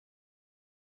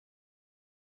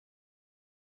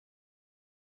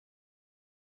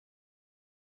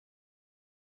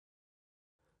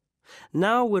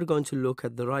Now we're going to look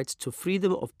at the right to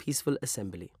freedom of peaceful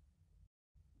assembly.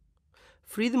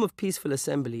 Freedom of peaceful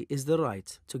assembly is the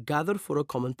right to gather for a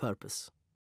common purpose.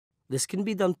 This can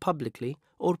be done publicly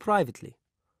or privately.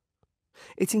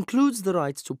 It includes the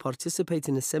right to participate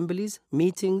in assemblies,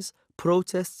 meetings,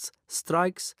 protests,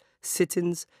 strikes,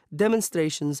 sit-ins,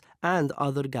 demonstrations, and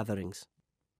other gatherings.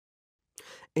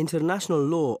 International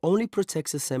law only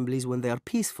protects assemblies when they are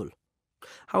peaceful.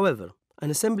 However,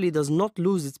 an assembly does not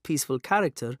lose its peaceful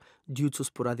character due to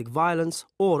sporadic violence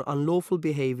or unlawful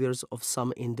behaviors of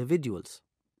some individuals.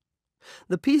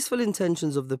 The peaceful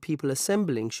intentions of the people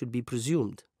assembling should be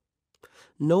presumed.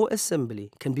 No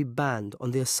assembly can be banned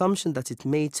on the assumption that it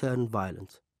may turn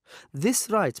violent. This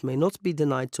right may not be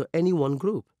denied to any one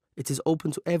group. It is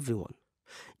open to everyone.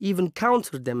 Even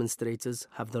counter-demonstrators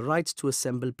have the right to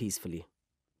assemble peacefully.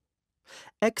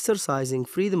 Exercising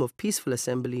freedom of peaceful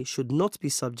assembly should not be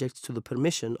subject to the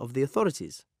permission of the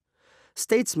authorities.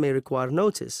 States may require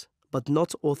notice, but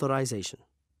not authorization.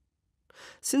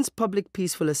 Since public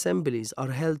peaceful assemblies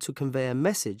are held to convey a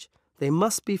message, they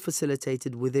must be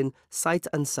facilitated within sight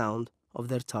and sound of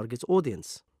their target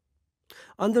audience.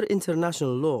 Under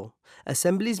international law,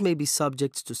 assemblies may be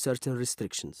subject to certain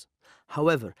restrictions.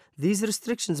 However, these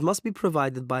restrictions must be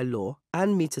provided by law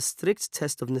and meet a strict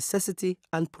test of necessity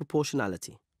and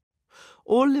proportionality.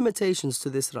 All limitations to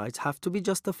this right have to be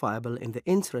justifiable in the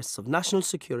interests of national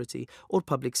security or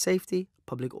public safety,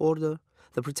 public order,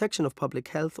 the protection of public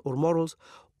health or morals,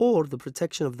 or the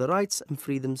protection of the rights and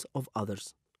freedoms of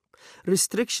others.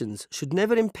 Restrictions should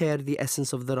never impair the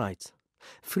essence of the right.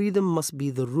 Freedom must be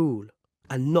the rule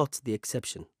and not the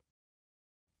exception.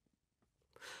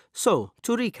 So,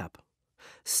 to recap,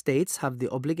 states have the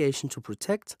obligation to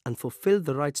protect and fulfill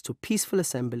the right to peaceful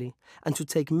assembly and to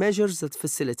take measures that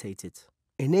facilitate it,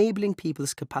 enabling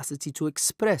people's capacity to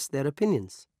express their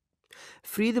opinions.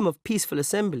 Freedom of peaceful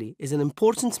assembly is an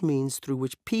important means through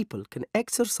which people can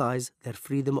exercise their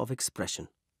freedom of expression.